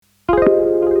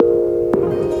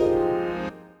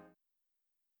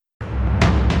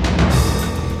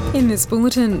In this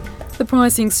bulletin, the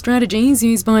pricing strategies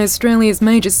used by Australia's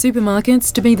major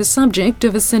supermarkets to be the subject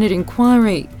of a Senate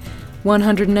inquiry.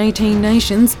 118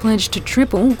 nations pledged to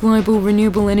triple global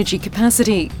renewable energy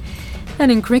capacity.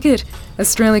 And in cricket,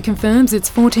 Australia confirms its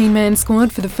 14-man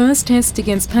squad for the first test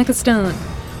against Pakistan.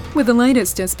 With the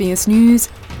latest SBS News,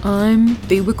 I'm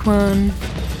Biwa Kwan.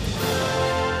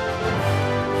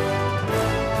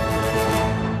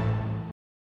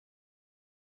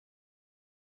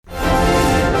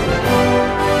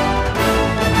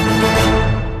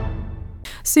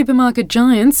 Supermarket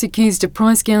giants accused of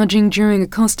price gouging during a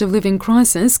cost of living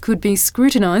crisis could be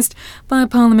scrutinised by a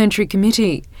parliamentary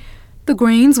committee. The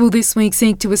Greens will this week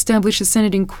seek to establish a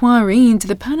Senate inquiry into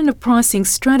the pattern of pricing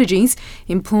strategies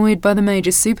employed by the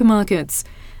major supermarkets.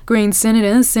 Green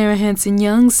Senator Sarah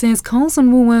Hanson-Young says Coles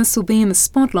and Woolworths will be in the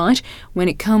spotlight when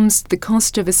it comes to the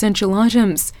cost of essential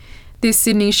items. This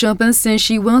Sydney shopper says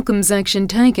she welcomes action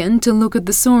taken to look at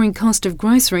the soaring cost of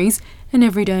groceries and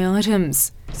everyday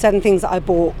items. Certain things that I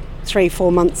bought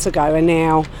 3-4 months ago are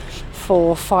now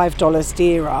for $5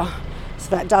 dearer, so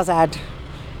that does add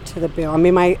to the bill. I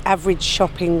mean, my average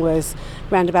shopping was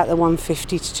around about the $150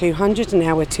 to $200, and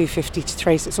now we're $250 to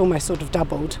 $300, so it's almost sort of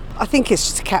doubled. I think it's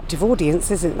just a captive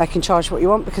audience, isn't it? They can charge what you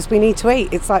want because we need to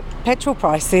eat. It's like petrol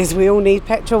prices. We all need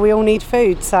petrol, we all need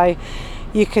food, so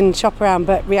you can shop around,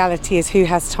 but reality is who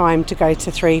has time to go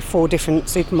to 3-4 different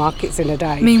supermarkets in a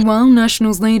day? Meanwhile,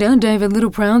 Nationals leader David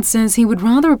Littleproud says he would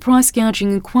rather a price gouging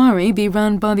inquiry be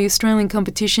run by the Australian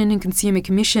Competition and Consumer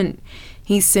Commission.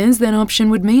 He says that option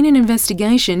would mean an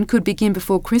investigation could begin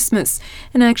before Christmas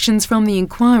and actions from the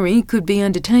inquiry could be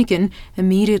undertaken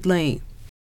immediately.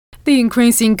 The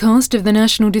increasing cost of the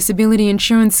National Disability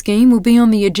Insurance Scheme will be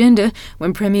on the agenda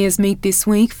when Premiers meet this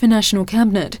week for National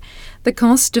Cabinet. The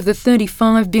cost of the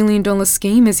 $35 billion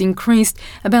scheme has increased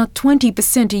about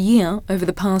 20% a year over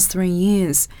the past 3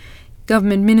 years.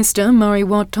 Government Minister Murray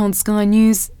Watt told Sky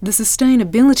News the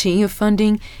sustainability of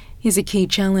funding is a key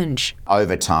challenge.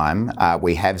 Over time,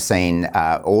 we have seen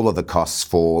all of the costs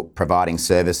for providing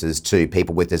services to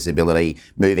people with disability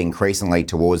move increasingly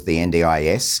towards the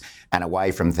NDIS and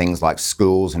away from things like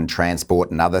schools and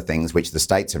transport and other things which the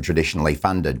states have traditionally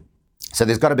funded. So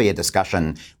there's got to be a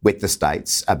discussion with the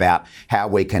states about how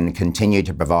we can continue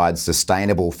to provide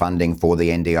sustainable funding for the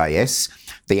NDIS.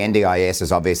 The NDIS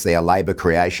is obviously a Labor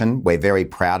creation. We're very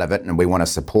proud of it and we want to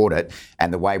support it.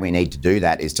 And the way we need to do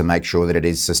that is to make sure that it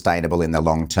is sustainable in the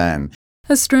long term.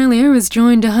 Australia has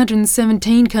joined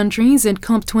 117 countries at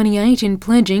COP28 in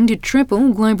pledging to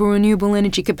triple global renewable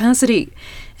energy capacity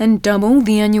and double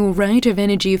the annual rate of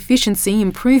energy efficiency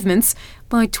improvements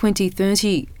by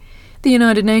 2030. The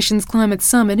United Nations Climate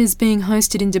Summit is being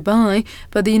hosted in Dubai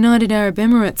by the United Arab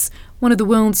Emirates, one of the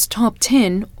world's top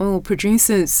 10 oil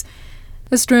producers.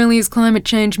 Australia's Climate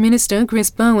Change Minister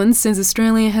Chris Bowen says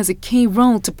Australia has a key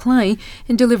role to play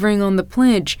in delivering on the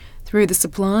pledge through the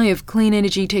supply of clean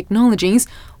energy technologies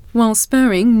while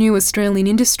spurring new Australian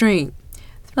industry.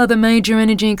 Other major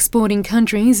energy exporting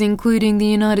countries, including the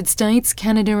United States,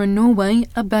 Canada and Norway,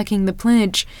 are backing the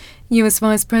pledge. US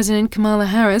Vice President Kamala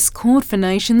Harris called for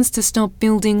nations to stop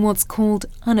building what's called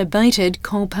unabated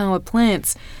coal power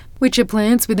plants, which are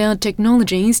plants without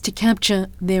technologies to capture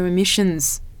their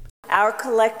emissions. Our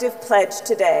collective pledge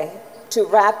today to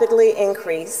rapidly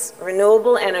increase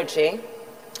renewable energy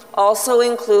also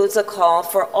includes a call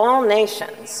for all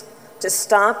nations to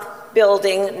stop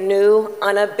building new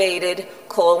unabated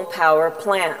coal power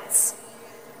plants.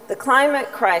 The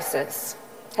climate crisis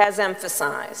has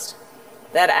emphasized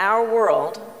that our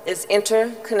world is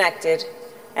interconnected,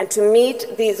 and to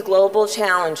meet these global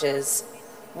challenges,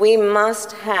 we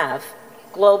must have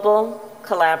global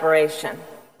collaboration.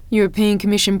 European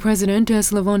Commission President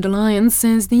Ursula von der Leyen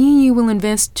says the EU will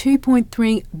invest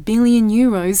 €2.3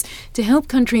 billion to help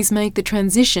countries make the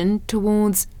transition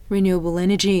towards renewable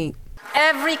energy.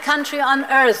 Every country on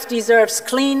earth deserves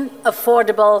clean,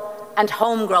 affordable and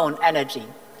homegrown energy.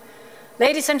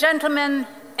 Ladies and gentlemen,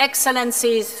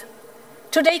 excellencies,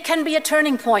 today can be a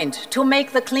turning point to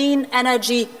make the clean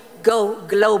energy go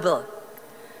global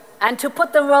and to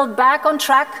put the world back on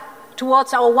track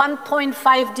towards our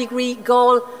 1.5-degree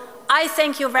goal. I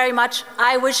thank you very much.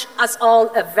 I wish us all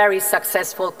a very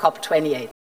successful COP28.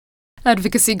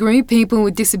 Advocacy group People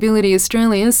with Disability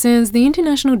Australia says the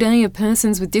International Day of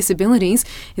Persons with Disabilities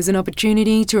is an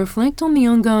opportunity to reflect on the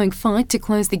ongoing fight to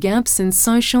close the gaps in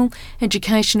social,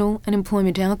 educational and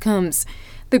employment outcomes.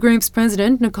 The group's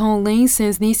president, Nicole Lee,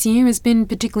 says this year has been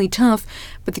particularly tough,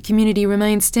 but the community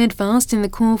remains steadfast in the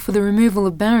call for the removal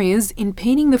of barriers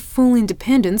impeding the full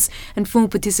independence and full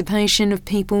participation of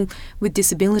people with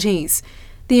disabilities.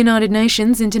 The United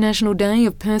Nations International Day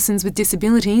of Persons with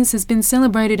Disabilities has been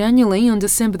celebrated annually on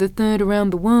December the 3rd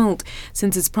around the world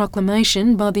since its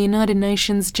proclamation by the United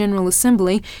Nations General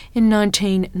Assembly in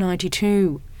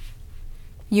 1992.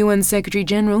 UN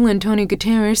Secretary-General Antonio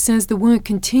Guterres says the work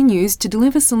continues to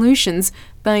deliver solutions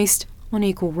based on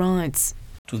equal rights.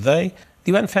 Today,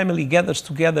 the UN family gathers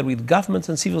together with governments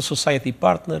and civil society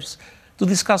partners to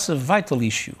discuss a vital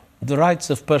issue, the rights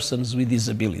of persons with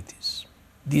disabilities.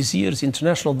 This year's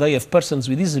International Day of Persons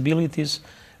with Disabilities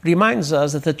reminds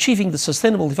us that achieving the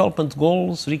Sustainable Development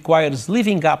Goals requires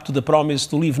living up to the promise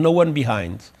to leave no one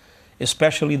behind,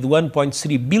 especially the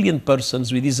 1.3 billion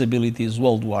persons with disabilities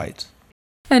worldwide.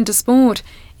 And to sport.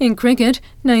 In cricket,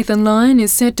 Nathan Lyon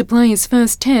is set to play his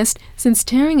first test since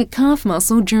tearing a calf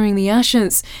muscle during the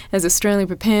Ashes, as Australia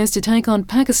prepares to take on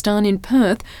Pakistan in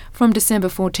Perth from December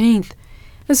 14th.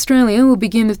 Australia will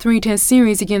begin the 3-test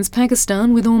series against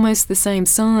Pakistan with almost the same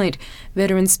side.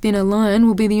 Veteran spinner Lyon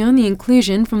will be the only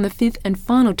inclusion from the 5th and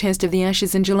final test of the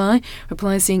Ashes in July,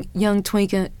 replacing young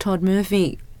tweaker Todd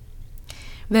Murphy.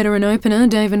 Veteran opener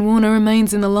David Warner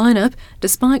remains in the lineup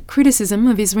despite criticism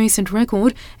of his recent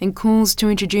record and calls to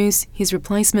introduce his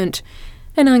replacement.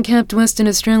 An uncapped Western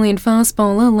Australian fast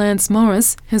bowler Lance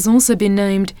Morris has also been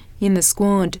named in the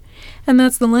squad. And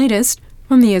that's the latest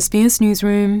from the SBS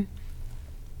Newsroom.